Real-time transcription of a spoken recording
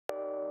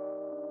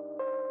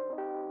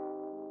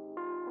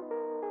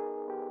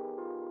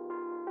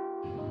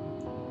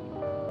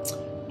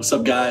What's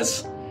up,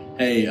 guys?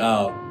 Hey,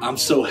 I'm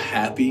so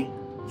happy,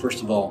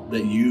 first of all,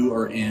 that you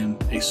are in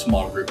a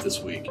small group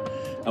this week.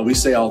 We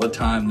say all the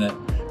time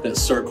that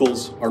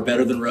circles are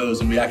better than rows,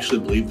 and we actually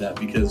believe that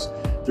because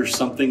there's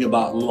something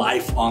about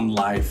life on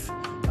life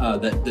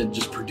that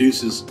just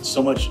produces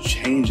so much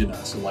change in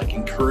us, and like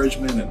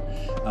encouragement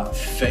and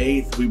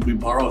faith. We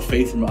borrow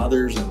faith from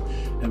others,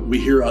 and we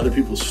hear other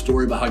people's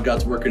story about how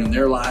God's working in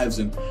their lives,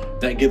 and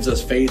that gives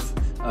us faith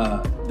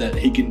that what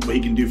he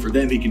can do for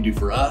them, he can do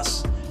for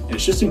us. And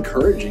it's just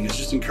encouraging. It's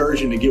just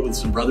encouraging to get with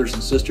some brothers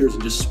and sisters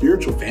and just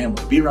spiritual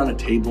family. Be around a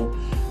table,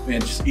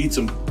 man, just eat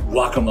some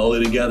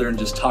guacamole together and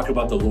just talk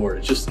about the Lord.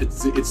 It is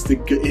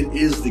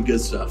the good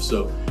stuff.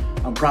 So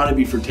I'm proud of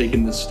you for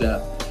taking this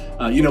step.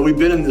 We've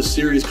been in this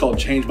series called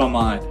Change My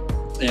Mind.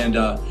 And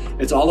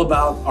it's all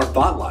about our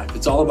thought life.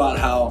 It's all about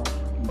how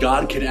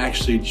God can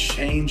actually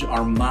change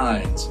our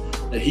minds,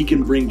 that he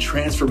can bring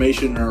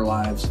transformation in our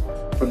lives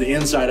from the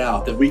inside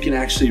out, that we can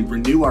actually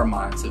renew our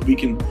minds, that we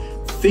can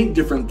think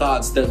different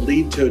thoughts that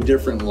lead to a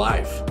different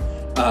life,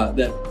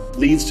 that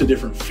leads to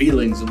different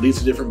feelings and leads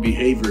to different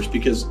behaviors,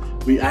 because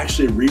we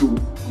actually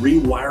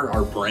rewire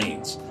our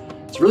brains.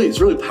 It's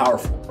really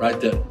powerful, right?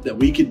 That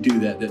we could do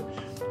that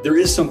there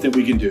is something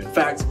we can do. In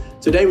fact,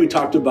 today we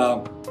talked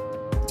about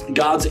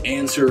God's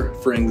answer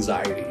for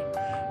anxiety.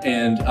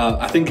 And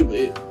I think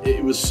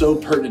it was so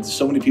pertinent to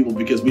so many people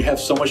because we have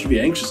so much to be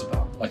anxious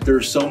about. Like there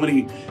are so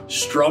many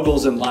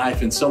struggles in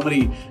life and so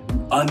many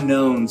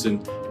unknowns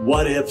and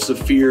what ifs of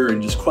fear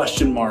and just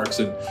question marks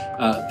and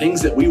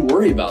things that we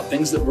worry about,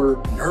 things that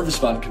we're nervous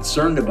about and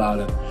concerned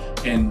about.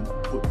 And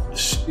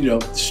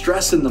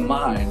stress in the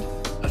mind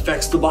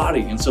affects the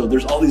body. And so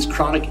there's all these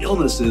chronic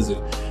illnesses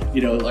and,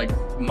 like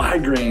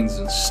migraines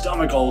and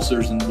stomach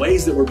ulcers and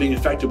ways that we're being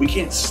affected. We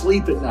can't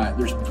sleep at night.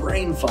 There's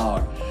brain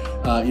fog.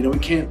 We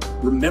can't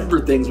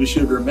remember things we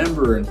should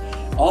remember. And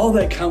all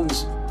that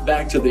comes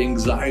back to the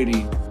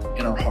anxiety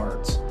in our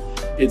hearts.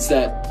 It's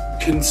that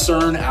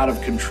concern out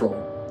of control.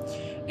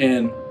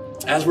 And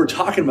as we're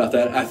talking about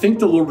that, I think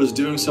the Lord was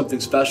doing something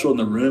special in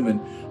the room, and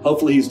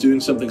hopefully he's doing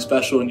something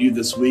special in you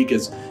this week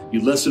as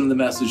you listen to the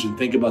message and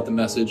think about the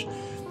message,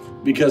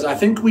 because I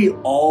think we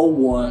all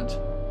want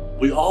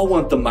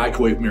the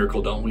microwave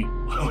miracle, don't we?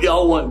 We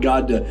all want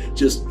God to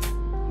just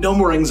no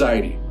more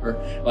anxiety,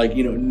 or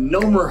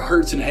no more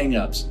hurts and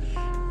hangups.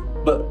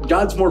 But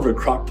God's more of a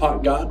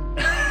crock-pot God,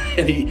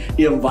 and he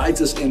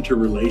invites us into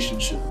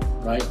relationship,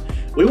 right?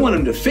 We want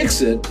him to fix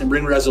it and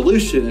bring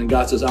resolution, and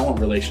God says, I want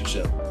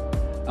relationship.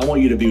 I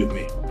want you to be with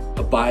me,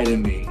 abide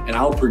in me, and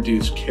I'll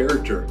produce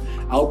character.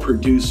 I'll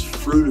produce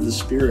fruit of the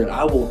Spirit.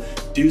 I will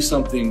do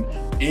something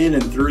in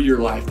and through your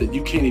life that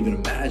you can't even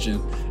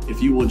imagine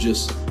if you will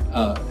just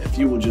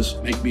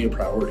make me a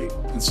priority.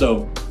 And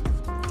so,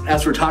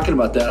 as we're talking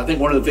about that, I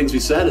think one of the things we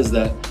said is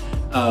that,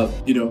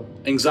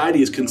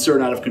 anxiety is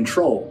concern out of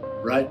control,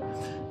 right?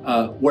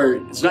 Where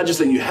it's not just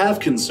that you have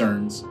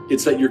concerns,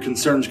 it's that your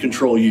concerns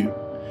control you.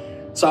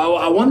 So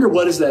I wonder,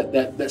 what is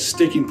that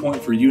sticking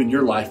point for you in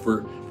your life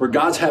where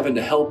God's having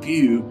to help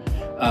you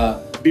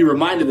be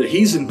reminded that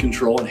he's in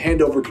control, and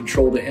hand over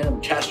control to him.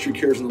 Cast your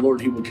cares on the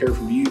Lord, he will care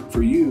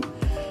for you.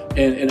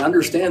 And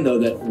understand, though,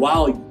 that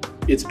while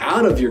it's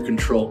out of your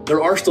control,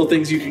 there are still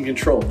things you can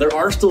control. There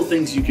are still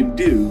things you can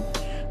do.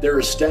 There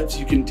are steps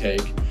you can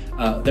take.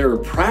 There are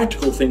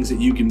practical things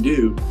that you can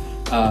do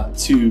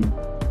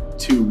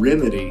to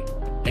remedy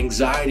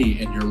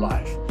anxiety in your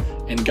life.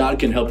 And God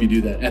can help you do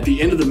that. At the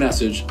end of the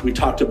message, we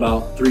talked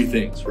about three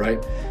things, right?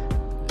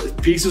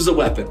 Peace is a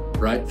weapon,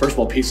 right? First of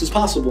all, peace is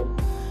possible.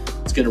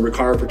 It's going to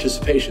require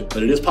participation,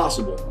 but it is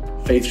possible.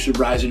 Faith should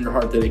rise in your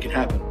heart that it can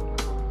happen.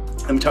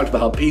 And we talked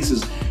about how peace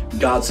is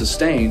God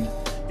sustained.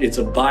 It's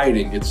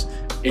abiding. It's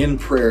in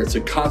prayer. It's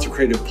a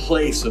consecrated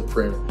place of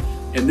prayer.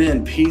 And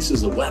then peace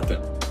is a weapon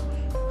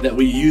that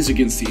we use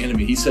against the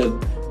enemy. He said,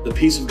 the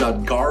peace of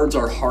God guards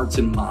our hearts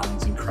and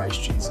minds in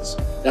Christ Jesus.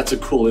 That's a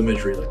cool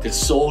imagery, like the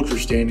soldier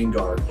standing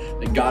guard,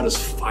 that God is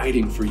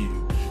fighting for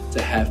you to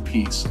have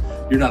peace.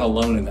 You're not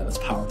alone in that. That's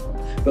powerful.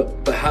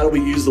 But how do we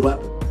use the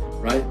weapon,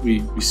 right?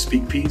 We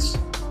speak peace,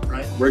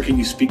 right? Where can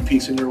you speak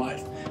peace in your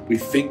life? We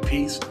think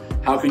peace.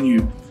 How can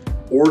you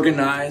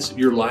organize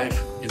your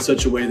life in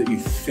such a way that you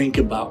think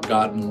about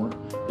God more,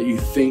 that you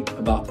think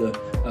about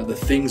the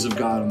things of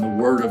God and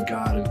the Word of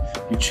God,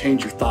 and you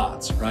change your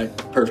thoughts, right?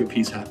 Perfect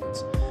peace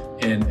happens.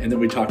 And then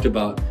we talked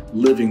about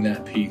living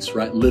that peace,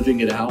 right?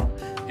 Living it out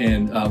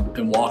and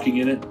walking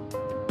in it.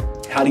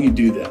 How do you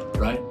do that,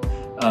 right?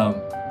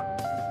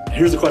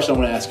 Here's the question I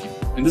want to ask you.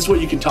 And this is what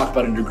you can talk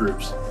about in your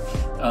groups.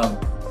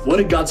 What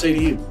did God say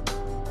to you?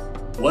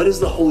 What is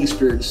the Holy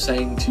Spirit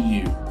saying to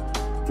you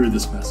through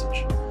this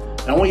message?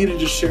 And I want you to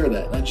just share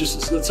that.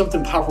 That's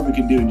something powerful we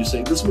can do, and just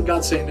say, this is what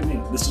God's saying to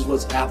me. This is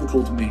what's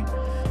applicable to me.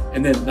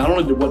 And then not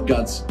only did what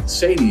God's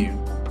say to you,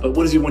 but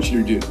what does he want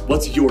you to do?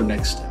 What's your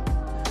next step?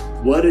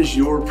 What is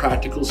your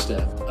practical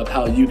step of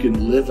how you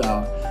can live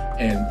out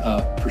and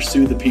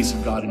pursue the peace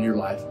of God in your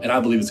life? And I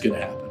believe it's going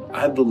to happen.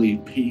 I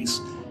believe peace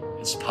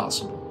is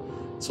possible.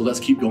 So let's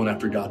keep going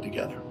after God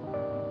together.